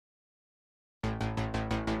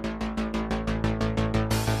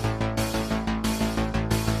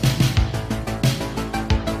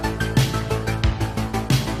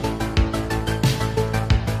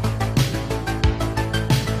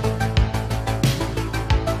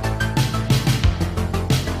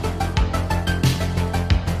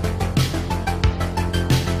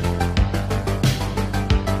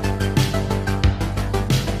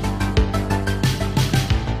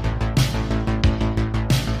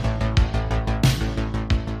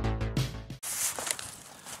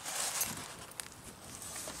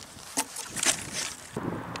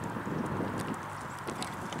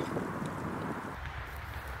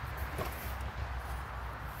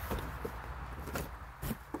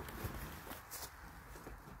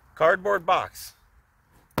cardboard box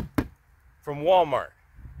from Walmart.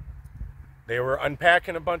 They were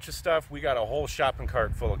unpacking a bunch of stuff. We got a whole shopping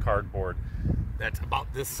cart full of cardboard that's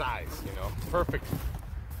about this size, you know.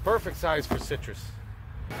 Perfect size for citrus.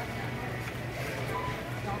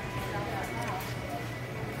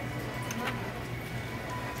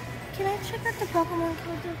 Can I check out the Pokemon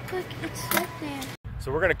code real quick? It's right there.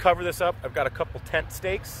 So we're gonna cover this up. I've got a couple tent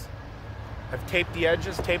stakes. I've taped the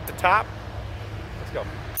edges, taped the top. Let's go.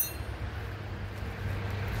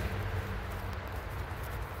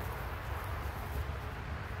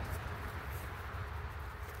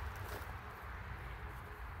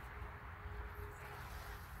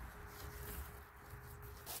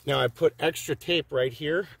 Now I put extra tape right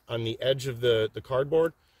here on the edge of the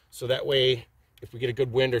cardboard, so that way if we get a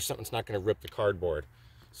good wind or something, it's not going to rip the cardboard.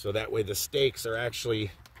 So that way the stakes are actually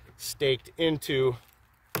staked into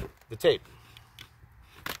the tape.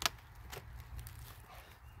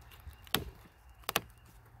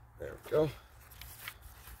 There we go.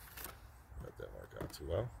 That didn't work out too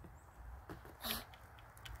well.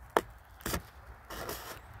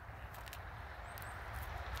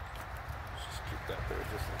 Just keep that there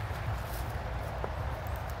just like that.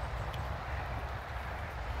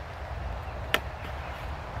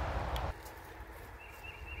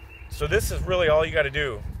 So this is really all you got to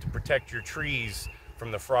do to protect your trees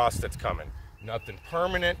from the frost that's coming. Nothing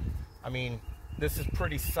permanent. I mean, this is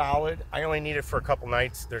pretty solid. I only need it for a couple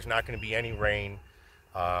nights. There's not going to be any rain.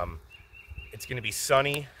 It's going to be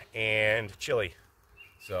sunny and chilly.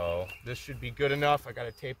 So this should be good enough. I got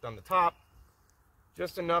it taped on the top.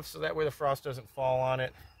 Just enough so that way the frost doesn't fall on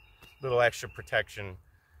it. Little extra protection.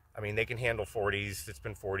 I mean, they can handle 40s. It's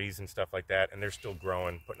been 40s and stuff like that. And they're still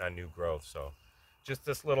growing, putting on new growth. So just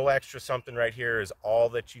this little extra something right here is all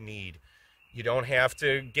that you need. You don't have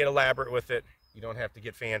to get elaborate with it. You don't have to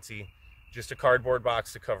get fancy. Just a cardboard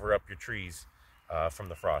box to cover up your trees from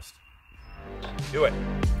the frost. Do it.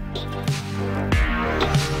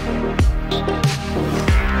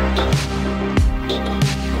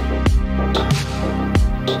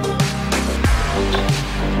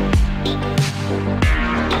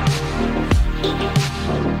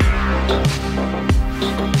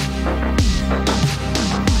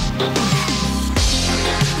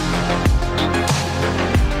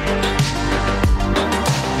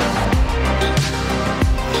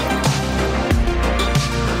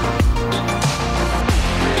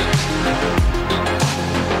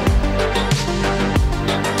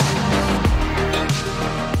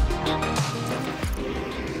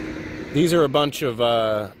 These are a bunch of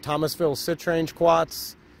Thomasville Citrange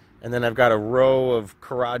Quats, and then I've got a row of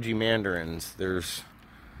Karaji Mandarins. There's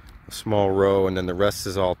a small row, and then the rest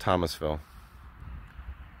is all Thomasville.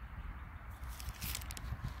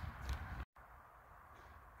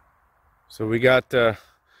 So we got the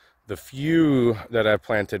few that I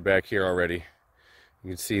planted back here already.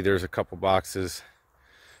 You can see there's a couple boxes.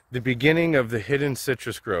 The beginning of the hidden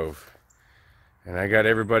citrus grove. And I got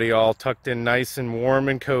everybody all tucked in nice and warm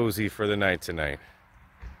and cozy for the night tonight.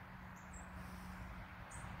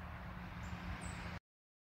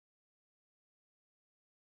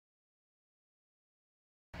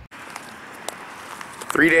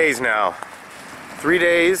 Three days now. 3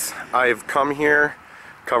 days I've come here,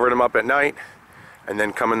 covered them up at night, and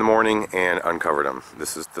then come in the morning and uncovered them.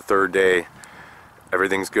 This is the third day.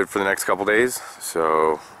 Everything's good for the next couple days,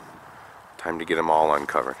 so time to get them all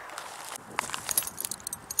uncovered.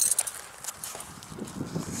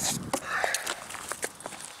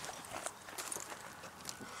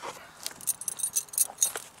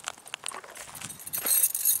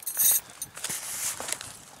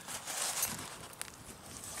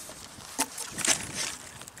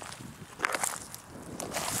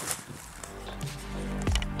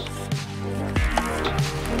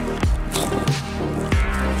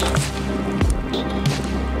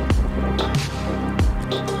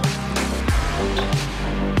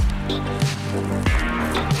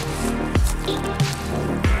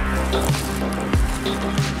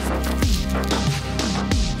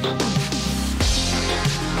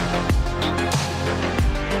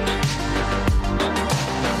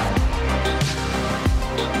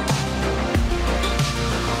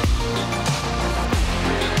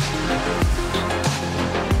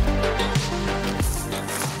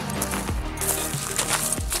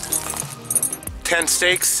 Tent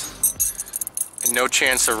stakes and no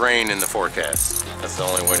chance of rain in the forecast. That's the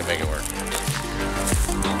only way to make it work.